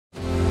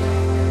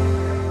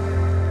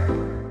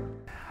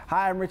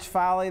Hi, I'm Rich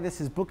Fahle.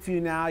 This is Book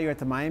View Now. You're at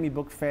the Miami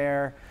Book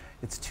Fair.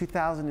 It's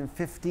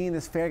 2015.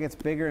 This fair gets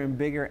bigger and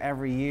bigger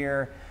every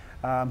year.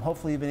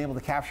 Hopefully you've been able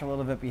to capture a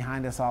little bit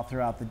behind us all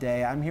throughout the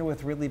day. I'm here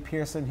with Ridley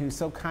Pearson, who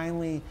so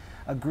kindly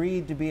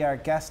agreed to be our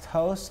guest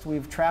host.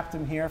 We've trapped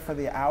him here for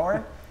the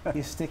hour.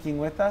 He's sticking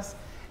with us.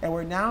 And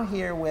we're now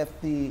here with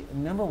the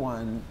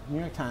 #1 New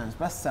York Times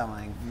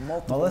best-selling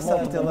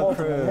Melissa de la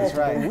Cruz,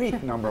 right? Week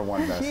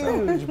 #1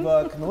 bestseller. Huge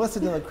book, Melissa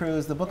de la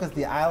Cruz. The book is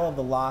The Isle of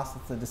the Lost.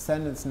 It's a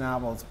Descendants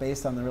novel. It's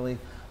based on the really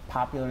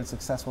popular and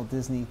successful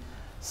Disney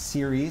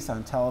series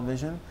on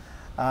television,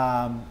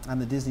 on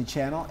the Disney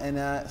Channel.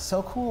 And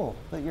so cool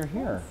that you're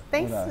here.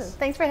 Thanks. With us.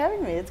 Thanks for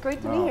having me. It's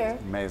great to be here.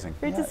 Amazing.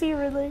 Great to see you,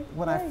 Ridley.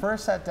 When I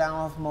first sat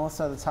down with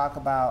Melissa to talk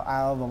about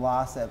Isle of the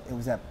Lost, it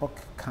was at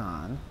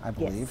BookCon, I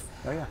believe.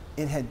 Yes. Oh yeah.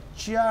 It had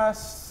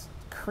just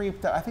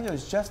creeped up. I think it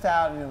was just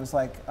out, and it was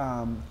like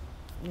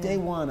day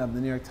one of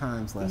the New York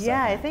Times list.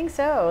 Yeah, I think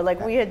so.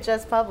 Like we had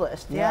just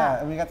published.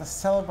 Yeah, and we got to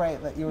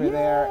celebrate that you were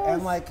there,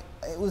 and like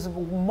it was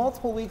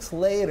multiple weeks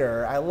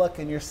later. I look,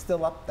 and you're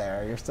still up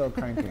there. You're still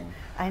cranking.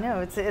 I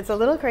know it's a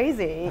little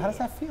crazy. How does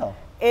that feel?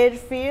 It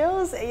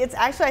feels, it's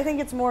actually, I think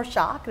it's more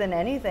shock than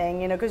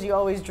anything, you know, because you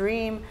always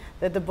dream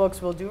that the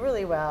books will do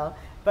really well,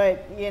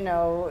 but, you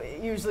know,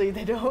 usually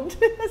they don't.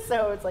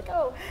 So it's like,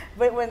 oh,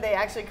 but when they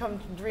actually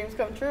dreams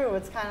come true,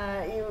 it's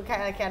you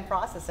kind of can't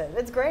process it.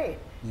 It's great.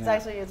 Yeah.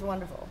 It's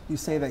wonderful. You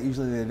say that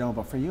usually they don't,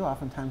 but for you,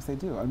 oftentimes they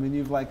do. I mean,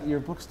 your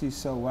books do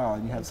so well,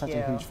 and you have such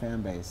a huge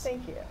fan base.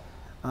 Thank you.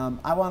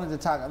 I wanted to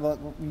talk, look,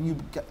 you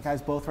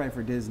guys both write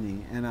for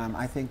Disney, and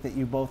I think that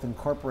you both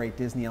incorporate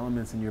Disney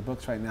elements in your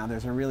books right now.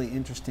 There's a really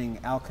interesting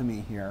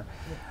alchemy here.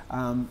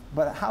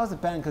 But how has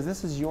it been, because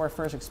this is your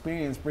first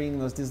experience bringing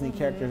those Disney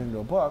characters into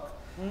a book.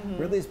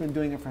 Ridley's been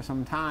doing it for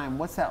some time.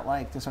 What's that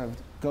like to sort of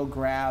go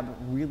grab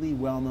really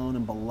well-known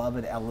and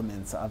beloved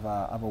elements of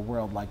a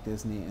world like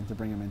Disney and to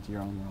bring them into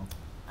your own world?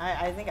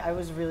 I think I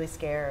was really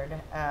scared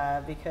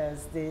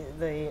because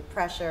the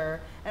pressure,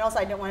 and also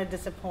I didn't want to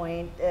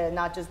disappoint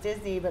not just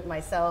Disney, but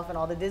myself and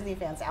all the Disney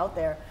fans out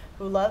there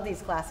who love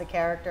these classic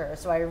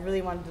characters. So I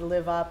really wanted to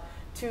live up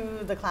to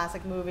the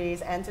classic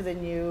movies and to the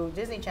new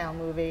Disney Channel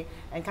movie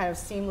and kind of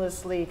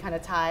seamlessly kind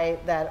of tie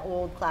that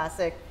old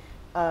classic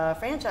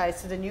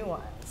franchise to the new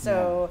one.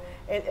 So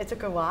it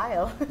took a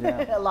while,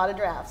 a lot of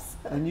drafts.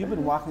 And you've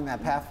been walking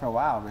that path for a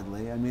while,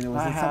 Ridley. I mean,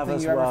 was it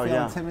something you ever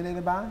feel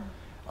intimidated by?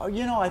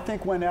 You know, I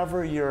think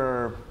whenever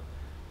you're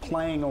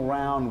playing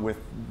around with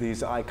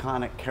these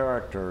iconic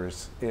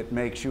characters, it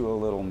makes you a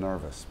little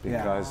nervous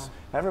because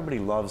everybody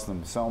loves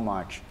them so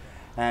much.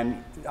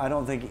 And I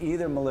don't think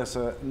either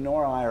Melissa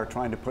nor I are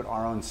trying to put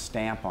our own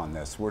stamp on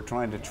this. We're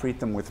trying to treat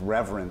them with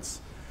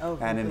reverence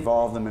and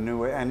involve them in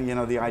new way. And you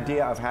know, the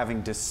idea of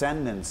having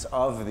descendants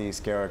of these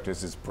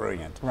characters is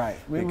brilliant. Right.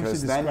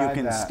 Because then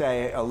you can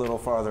stay a little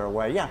farther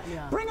away.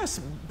 Bring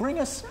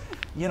us,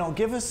 you know,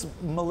 give us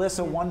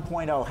Melissa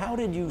 1.0. How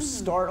did you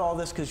start all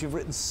this? Because you've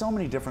written so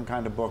many different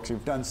kind of books.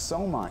 You've done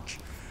so much.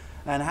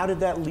 And how did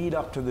that lead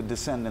up to the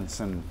descendants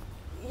and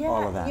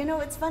all of that? You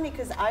know, it's funny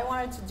because I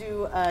wanted to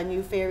do a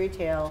new fairy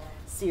tale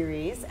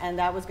series, and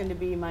that was going to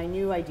be my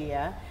new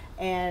idea.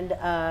 And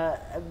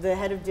the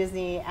head of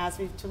Disney asked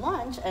me to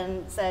lunch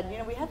and said, you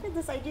know, we have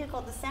this idea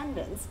called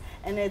Descendants,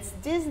 and it's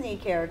Disney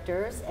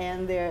characters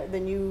and they're the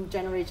new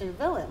generation of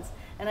villains.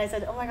 And I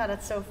said, oh my God,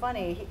 that's so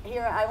funny.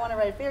 Here, I want to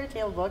write a fairy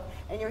tale book,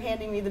 and you're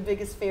handing me the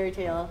biggest fairy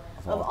tale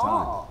of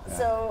all.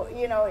 So,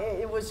 you know,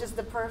 it was just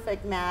the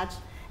perfect match.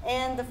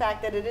 And the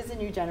fact that it is a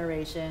new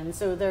generation,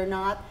 so they're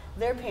not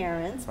their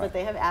parents, but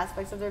they have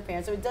aspects of their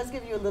parents. So it does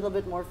give you a little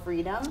bit more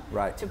freedom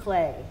to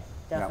play,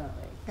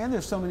 definitely. And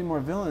there's so many more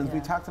villains. We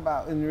talked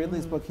about, in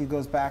Ridley's book, he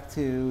goes back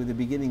to the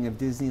beginning of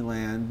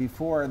Disneyland.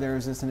 Before,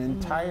 there's an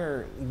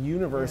entire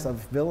universe of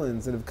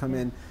villains that have come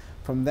in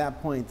from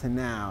that point to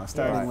now,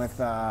 starting with,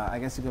 I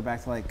guess you go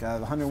back to like the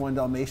 101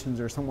 Dalmatians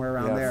or somewhere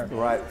around there.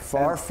 Right,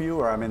 far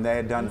fewer. I mean, they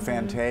had done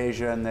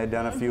Fantasia and they'd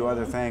done a few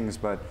other things,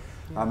 but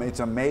it's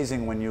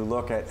amazing when you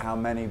look at how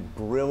many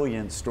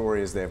brilliant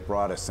stories they've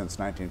brought us since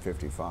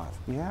 1955.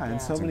 Yeah,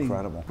 and so many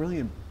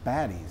brilliant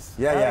baddies.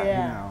 You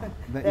know,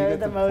 that they're you get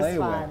the to most play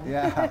fun.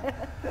 with.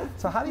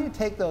 So how do you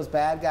take those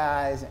bad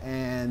guys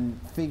and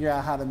figure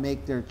out how to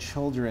make their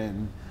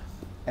children,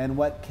 and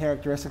what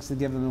characteristics to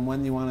give them, and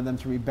when you wanted them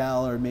to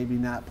rebel or maybe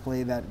not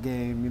play that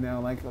game? You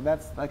know, like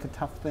that's like a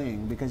tough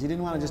thing because you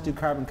didn't want to just do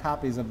carbon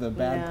copies of the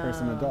bad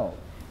person adult.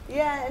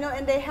 Yeah, no,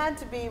 and they had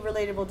to be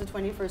relatable to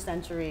 21st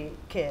century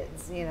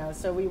kids, you know,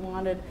 so we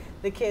wanted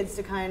the kids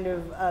to kind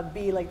of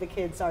be like the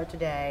kids are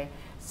today.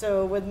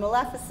 So with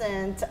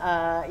Maleficent,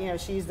 you know,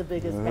 she's the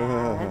biggest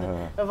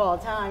bad of all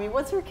time. I mean,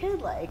 what's her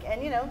kid like?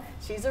 And, you know,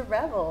 she's a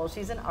rebel.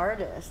 She's an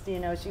artist. You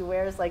know, she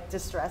wears, like,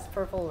 distressed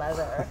purple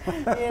leather, you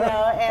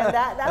know, and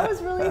that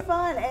was really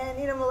fun. And,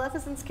 you know,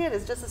 Maleficent's kid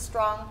is just as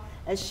strong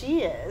as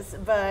she is,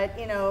 but,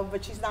 you know,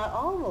 but she's not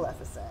all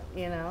Maleficent,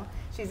 you know.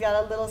 She's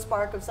got a little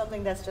spark of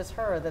something that's just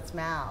her, that's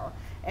Mal.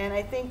 And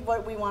I think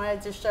what we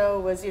wanted to show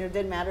was, you know, it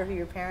didn't matter who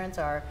your parents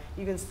are,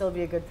 you can still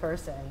be a good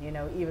person, you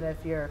know, even if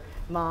you're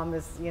mom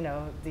is, you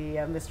know,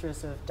 the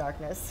mistress of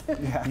darkness.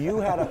 Yeah. You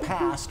had a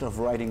past of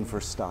writing for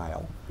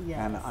style, Yes.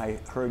 and I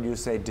heard you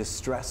say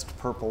distressed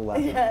purple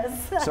leather.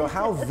 Yes. So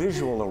how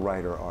visual a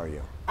writer are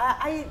you?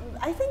 I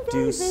think Do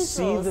very you visual,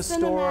 see the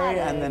story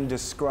and cinematic. then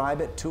describe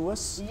it to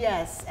us?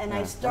 Yes, and Yeah, I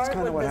that's start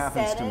kinda with what the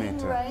happens to me, setting,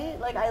 too. right?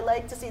 Like I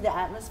like to see the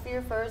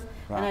atmosphere first,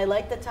 Right. and I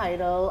like the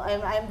title.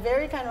 I'm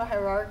very kind of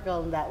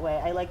hierarchical in that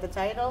way. I like the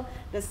title,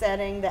 the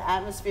setting, the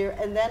atmosphere,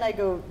 and then I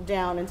go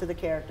down into the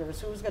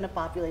characters. Who's going to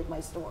populate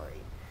my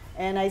story?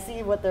 And I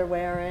see what they're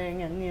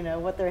wearing, and you know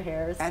what their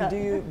hair is. And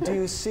do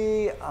you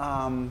see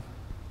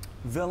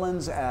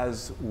villains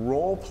as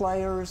role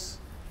players?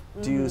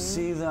 Do you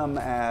see them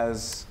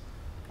as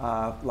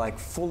like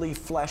fully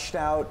fleshed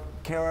out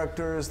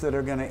characters that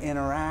are going to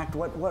interact?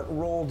 What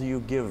role do you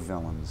give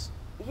villains?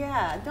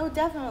 Yeah, no,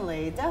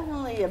 definitely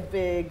a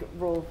big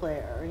role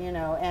player, you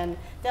know, and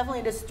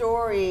definitely the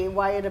story,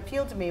 why it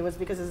appealed to me was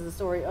because it's the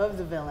story of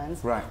the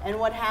villains. Right. And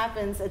what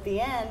happens at the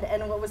end,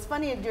 and what was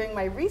funny doing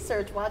my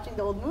research, watching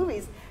the old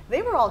movies,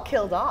 they were all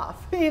killed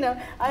off, you know.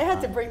 I had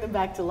to bring them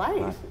back to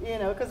life, you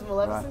know, because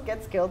Maleficent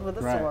gets killed with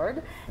a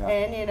sword,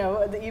 and, you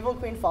know, the evil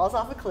queen falls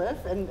off a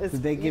cliff and is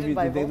Did they give eaten you?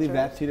 by Did they leave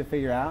that vultures. to you to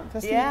figure out?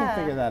 Just so you can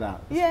figure that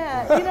out.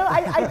 Yeah, you know,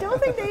 I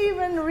don't think they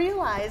even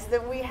realized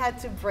that we had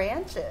to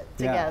branch it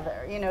Yeah.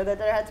 together. You know, that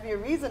there had to be a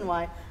reason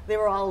why they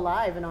were all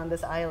alive and on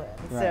this island.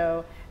 Right.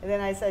 So, and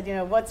then I said, you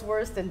know, what's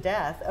worse than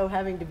death? Oh,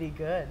 having to be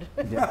good.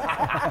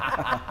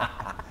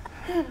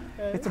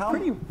 It's a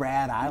pretty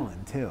rad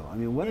island too. I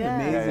mean, what an Yeah.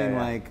 amazing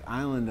Yeah. like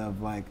island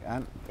of like.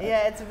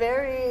 Yeah, it's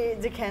very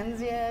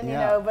Dickensian, you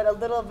Yeah. know, but a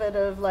little bit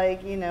of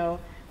like, you know,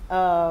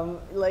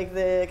 like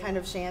the kind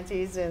of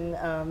shanties in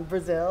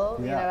Brazil.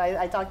 You Yeah. know,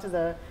 I talked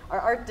to our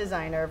art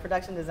designer,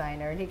 production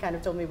designer, and he kind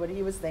of told me what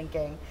he was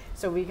thinking.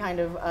 So we kind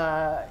of,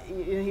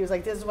 he was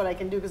like, this is what I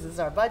can do because this is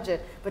our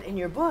budget, but in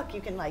your book,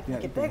 you can like Yeah,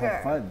 make it you can bigger.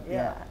 have fun,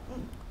 yeah.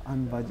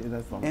 Unbudgeted.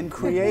 That's the In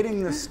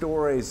creating the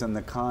stories and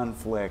the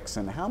conflicts,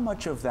 and how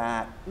much of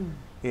that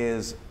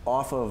is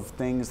off of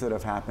things that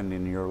have happened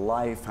in your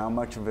life? How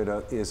much of it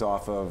is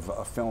off of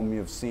a film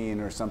you've seen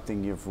or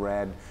something you've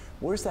read?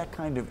 Where's that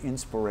kind of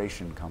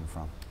inspiration come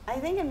from? I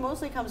think it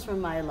mostly comes from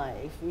my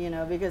life, you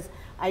know, because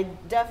I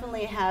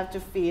definitely have to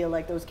feel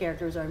like those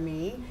characters are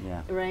me,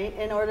 Yeah. right,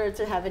 in order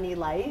to have any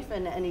life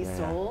and any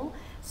soul.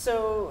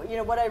 So, you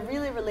know, what I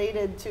really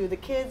related to the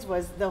kids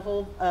was the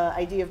whole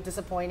idea of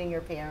disappointing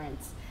your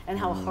parents and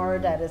how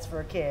hard that is for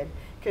a kid.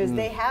 Because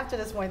they have to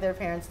disappoint their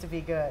parents to be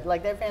good.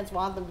 Like their parents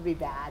want them to be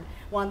bad,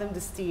 want them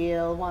to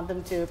steal, want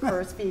them to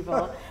curse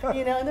people,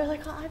 you know, and they're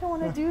like, oh, I don't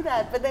want to do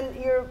that. But then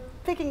you're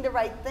picking the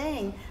right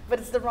thing, but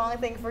it's the wrong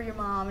thing for your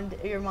mom and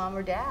your mom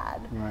or dad.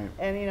 Right.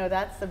 And you know,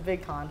 that's a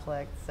big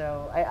conflict.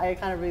 So I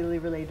kind of really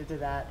related to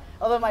that.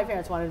 Although my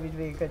parents wanted me to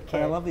be a good kid.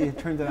 But I love that you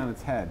turned it on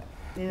its head.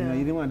 You know, Yeah. you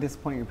didn't want to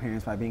disappoint your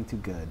parents by being too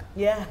good.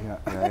 Yeah.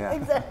 Yeah.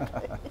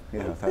 Exactly.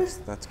 Yeah,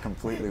 that's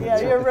completely Yeah,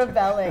 what you're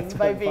rebelling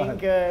by really being fun.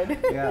 good.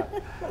 Yeah.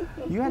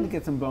 You had to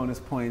get some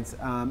bonus points.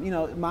 You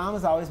know, mom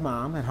is always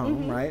mom at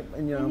home, right?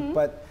 And you know,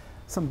 but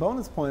some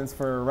bonus points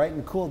for writing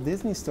a cool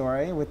Disney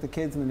story with the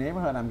kids in the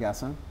neighborhood, I'm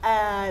guessing.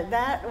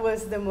 That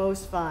was the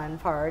most fun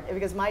part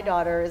because my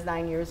daughter is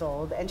 9 years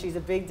old and she's a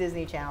big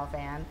Disney Channel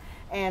fan.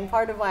 And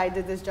part of why I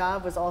did this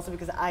job was also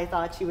because I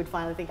thought she would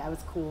finally think I was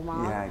cool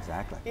mom. Yeah,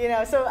 exactly. You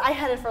know, so I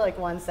had it for like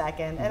 1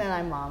 second and then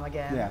I'm mom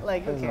again. Yeah,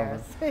 Like, who it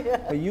was cares?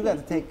 But you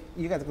got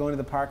to go into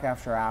the park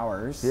after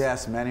hours.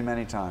 Yes,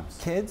 many times.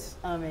 Kids?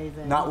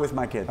 Amazing. Not with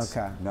my kids.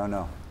 Okay.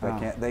 No.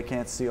 They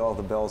can't see all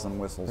the bells and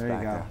whistles There you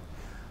back go. there.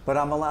 But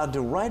I'm allowed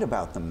to write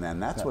about them then.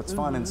 That's what's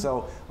fun. And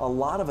so a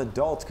lot of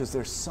adults, because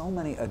there's so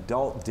many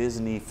adult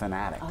Disney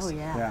fanatics. Oh,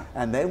 yeah. Yeah.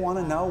 And they want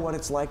to know what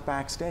it's like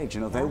backstage.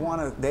 You know, they want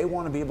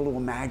to be able to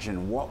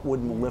imagine what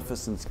would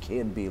Maleficent's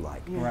kid be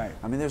like. Right.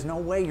 I mean, there's no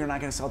way you're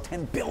not going to sell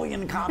 10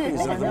 billion copies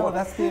I of the know, book.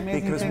 that's the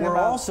amazing because thing we're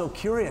about- all so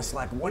curious.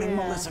 Like, what did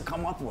Melissa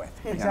come up with?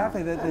 You know?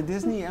 Exactly. The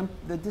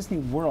Disney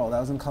world,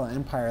 I was going to call it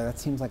empire, that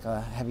seems like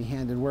a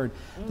heavy-handed word.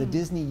 The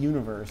Disney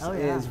universe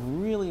is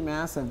really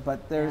massive,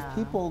 but there's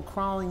people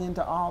crawling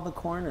into all the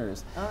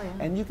corners. Oh,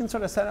 yeah. And you can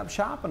sort of set up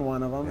shop in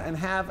one of them and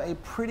have a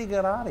pretty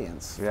good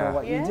audience for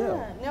what you do.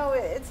 No,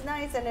 it's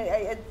nice, and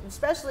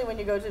especially when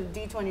you go to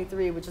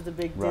D23, which is a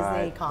big Disney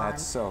Right, con.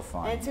 that's so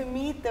fun. And to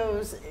meet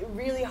those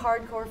really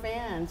hardcore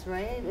fans,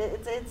 right?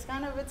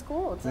 It's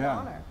cool. It's an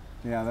honor.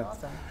 Yeah, It's that's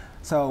awesome.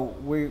 So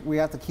we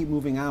have to keep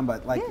moving on,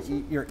 but like Yeah,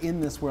 sure. you're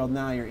in this world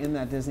now, you're in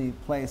that Disney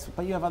place,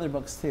 but you have other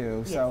books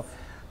too. So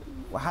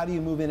how do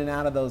you move in and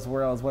out of those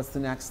worlds? What's the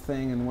next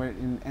thing, and where,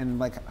 and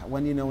like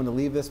when do you know when to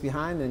leave this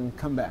behind and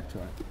come back to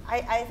it?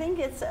 I think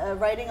it's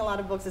writing a lot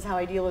of books is how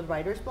I deal with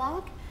writer's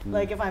block.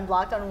 Like if I'm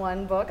blocked on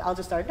one book, I'll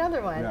just start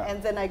another one. Yeah.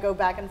 And then I go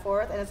back and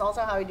forth. And it's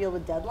also how I deal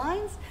with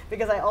deadlines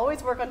because I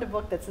always work on the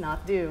book that's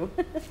not due.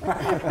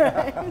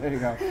 There you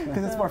go.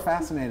 Because it's more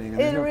fascinating. And It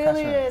there's no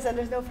really pressure. is, and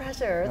there's no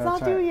pressure. It's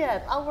That's not due right.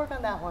 yet. I'll work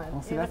on that one.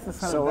 Well, see, You know? that's the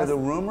kind So of, are the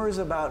that's- rumors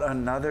about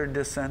another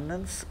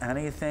Descendants,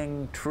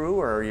 anything true,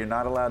 or are you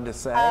not allowed to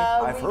say? We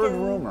I've heard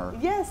can- rumor.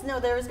 Yes, no,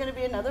 there is going to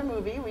be another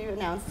movie. We've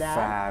announced that.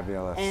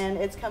 Fabulous. And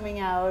it's coming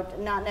out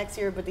not next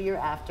year, but the year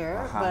after.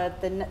 Uh-huh.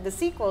 But the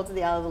sequel to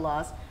The Isle of the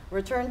Lost,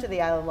 Return to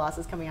the Isle of the Lost,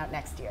 is coming out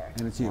next year.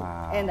 and it's you.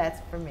 Wow. And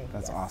that's for me.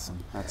 That's yes. awesome.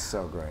 That's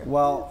so great.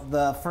 Well,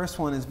 the first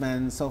one has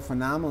been so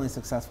phenomenally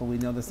successful. We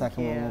know the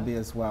second one you. will be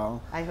as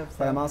well. I hope so.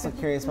 But I'm also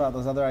curious about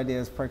those other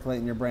ideas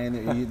percolating in your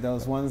brain, that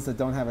those ones that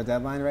don't have a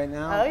deadline right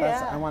now. Oh,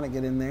 yeah. I want to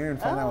get in there and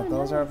find out Oh, what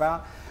those are nice.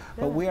 about.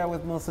 But Yeah. we are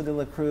with Melissa de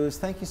la Cruz.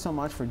 Thank you so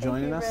much for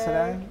joining you, us Rick.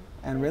 today.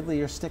 And Ridley,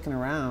 you're sticking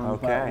around,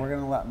 Okay. but we're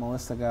going to let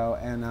Melissa go,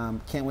 and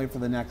can't wait for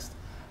the next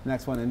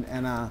one.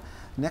 And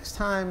next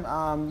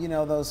time, you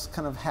know, those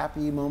kind of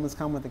happy moments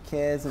come with the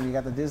kids, and you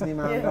got the Disney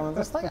mom Yeah. going.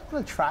 Just like, I'm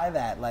going to try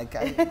that. Like,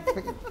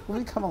 let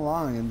me come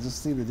along and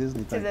just see the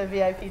Disney To thing. the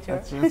VIP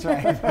tour. That's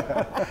right.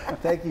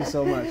 Thank you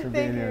so much for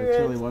being Thank you, here. It's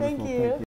really Rich. wonderful. Thank you.